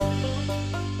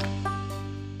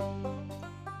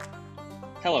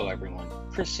Hello everyone,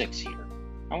 Chris Six here.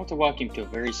 I want to welcome you to a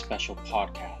very special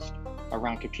podcast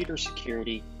around computer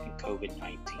security and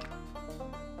COVID-19.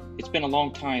 It's been a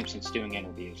long time since doing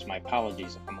interviews. My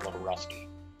apologies if I'm a little rusty.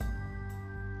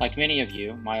 Like many of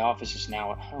you, my office is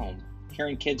now at home.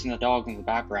 Hearing kids and the dog in the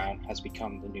background has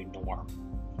become the new norm.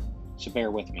 So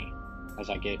bear with me as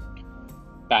I get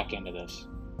back into this.